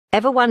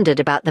Ever wondered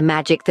about the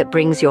magic that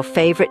brings your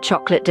favorite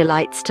chocolate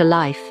delights to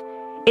life?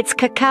 It's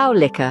cacao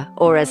liquor,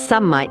 or as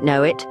some might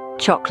know it,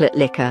 chocolate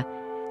liquor.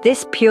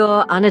 This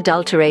pure,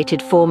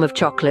 unadulterated form of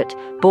chocolate,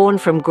 born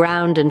from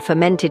ground and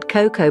fermented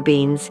cocoa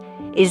beans,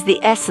 is the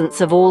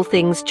essence of all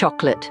things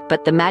chocolate,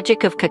 but the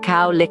magic of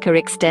cacao liquor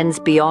extends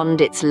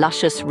beyond its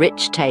luscious,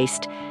 rich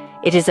taste.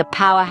 It is a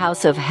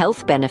powerhouse of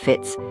health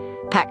benefits.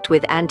 Packed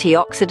with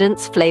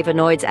antioxidants,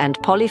 flavonoids, and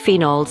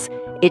polyphenols,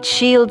 it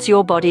shields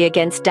your body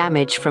against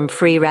damage from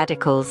free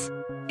radicals.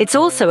 It's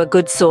also a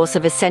good source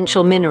of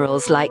essential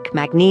minerals like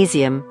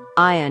magnesium,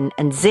 iron,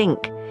 and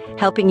zinc,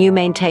 helping you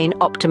maintain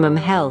optimum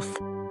health.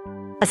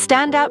 A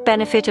standout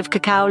benefit of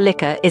cacao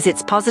liquor is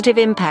its positive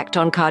impact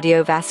on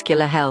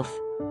cardiovascular health.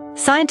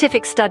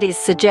 Scientific studies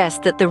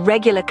suggest that the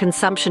regular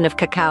consumption of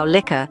cacao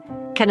liquor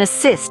can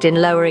assist in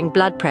lowering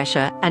blood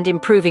pressure and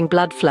improving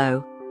blood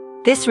flow.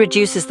 This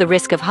reduces the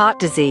risk of heart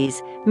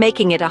disease,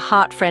 making it a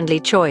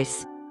heart-friendly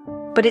choice.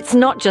 But it's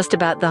not just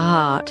about the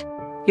heart.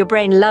 Your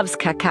brain loves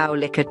cacao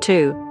liquor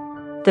too.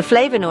 The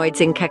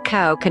flavonoids in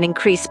cacao can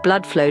increase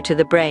blood flow to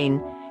the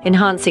brain,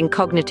 enhancing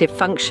cognitive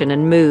function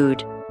and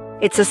mood.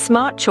 It's a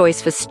smart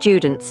choice for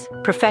students,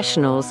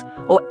 professionals,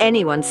 or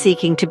anyone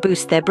seeking to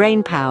boost their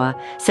brain power,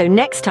 so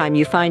next time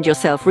you find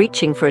yourself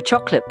reaching for a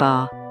chocolate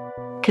bar,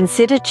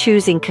 consider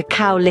choosing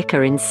cacao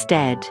liquor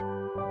instead.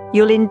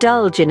 You'll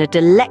indulge in a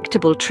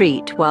delectable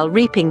treat while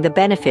reaping the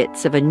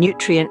benefits of a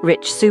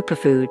nutrient-rich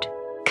superfood.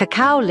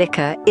 Cacao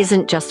liquor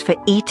isn't just for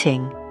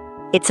eating.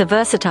 It's a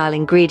versatile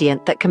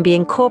ingredient that can be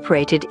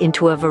incorporated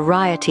into a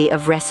variety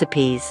of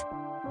recipes.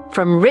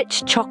 From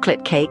rich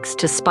chocolate cakes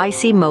to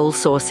spicy mole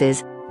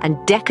sauces and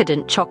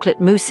decadent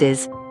chocolate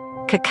mousses,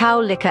 cacao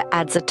liquor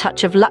adds a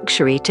touch of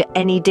luxury to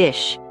any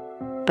dish.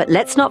 But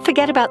let's not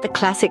forget about the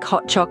classic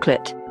hot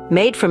chocolate.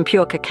 Made from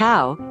pure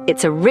cacao,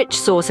 it's a rich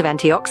source of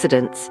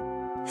antioxidants.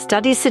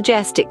 Studies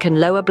suggest it can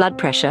lower blood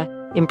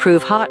pressure,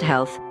 improve heart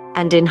health,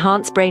 and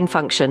enhance brain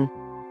function.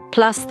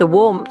 Plus, the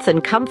warmth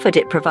and comfort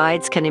it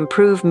provides can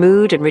improve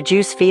mood and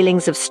reduce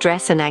feelings of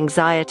stress and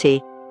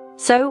anxiety.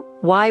 So,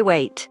 why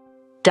wait?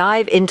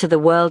 Dive into the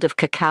world of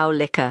cacao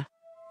liquor.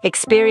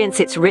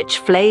 Experience its rich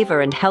flavor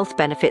and health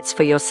benefits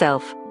for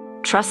yourself.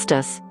 Trust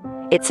us,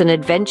 it's an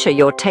adventure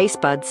your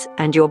taste buds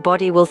and your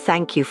body will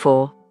thank you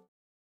for.